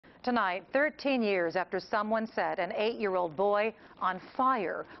Tonight, 13 years after someone set an 8-year-old boy on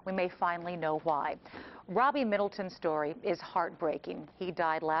fire, we may finally know why. Robbie Middleton's story is heartbreaking. He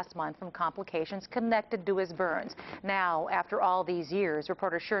died last month from complications connected to his burns. Now, after all these years,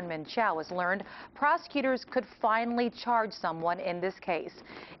 reporter KHOU has learned prosecutors could finally charge someone in this case.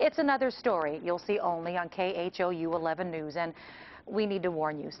 It's another story you'll see only on KHOU 11 News, and we need to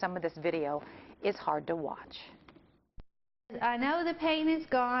warn you, some of this video is hard to watch. I know the pain is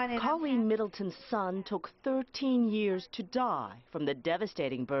gone. Colleen Middleton's son took 13 years to die from the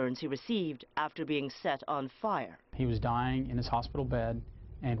devastating burns he received after being set on fire. He was dying in his hospital bed,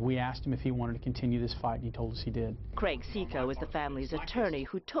 and we asked him if he wanted to continue this fight, and he told us he did. Craig Sico is the family's attorney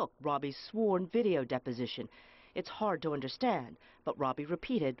who took Robbie's sworn video deposition. It's hard to understand, but Robbie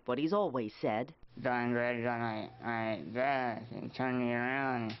repeated what he's always said. Dying right on my gas and turn me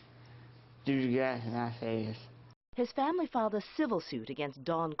around and do the gas in my face. His family filed a civil suit against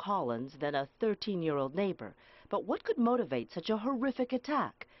Don Collins, then a 13-year-old neighbor. But what could motivate such a horrific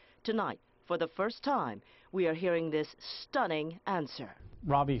attack? Tonight, for the first time, we are hearing this stunning answer.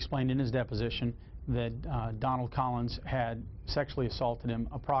 Robbie explained in his deposition that Donald Collins had sexually assaulted him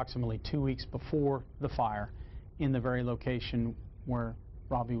approximately 2 weeks before the fire in the very location where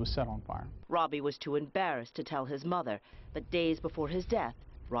Robbie was set on fire. Robbie was too embarrassed to tell his mother, but days before his death,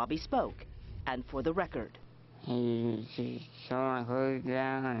 Robbie spoke, and for the record. He tore my clothes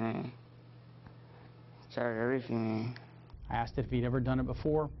down and started raping me. I asked if he'd ever done it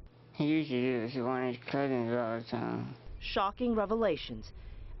before. He used to do this to one of his cousins all the time. Shocking revelations,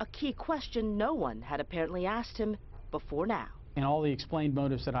 a key question no one had apparently asked him before now. And all the explained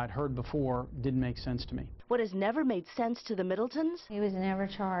motives that I'd heard before didn't make sense to me. What has never made sense to the Middletons? He was never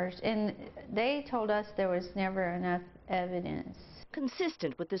charged, and they told us there was never enough evidence.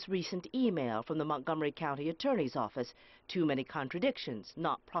 Consistent with this recent email from the Montgomery County Attorney's Office. Too many contradictions,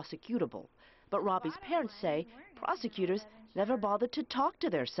 not prosecutable. But Robbie's parents say prosecutors never bothered to talk to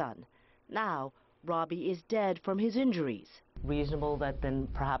their son. Now, Robbie is dead from his injuries. Reasonable that then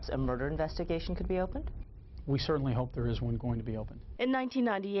perhaps a murder investigation could be opened? We certainly hope there is one going to be opened. In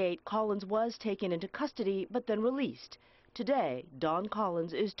 1998, Collins was taken into custody but then released. Today, Don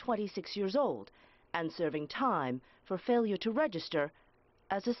Collins is 26 years old and serving time for failure to register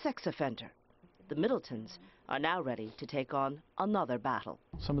as a sex offender. The Middletons are now ready to take on another battle.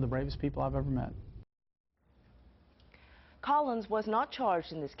 Some of the bravest people I've ever met. Collins was not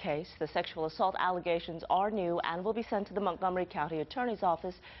charged in this case. The sexual assault allegations are new and will be sent to the Montgomery County Attorney's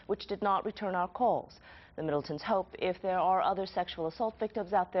Office, which did not return our calls. The Middletons hope if there are other sexual assault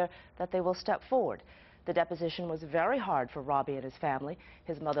victims out there that they will step forward. The deposition was very hard for Robbie and his family.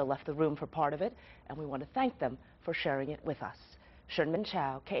 His mother left the room for part of it, and we want to thank them for sharing it with us.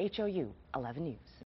 KHOU 11 News.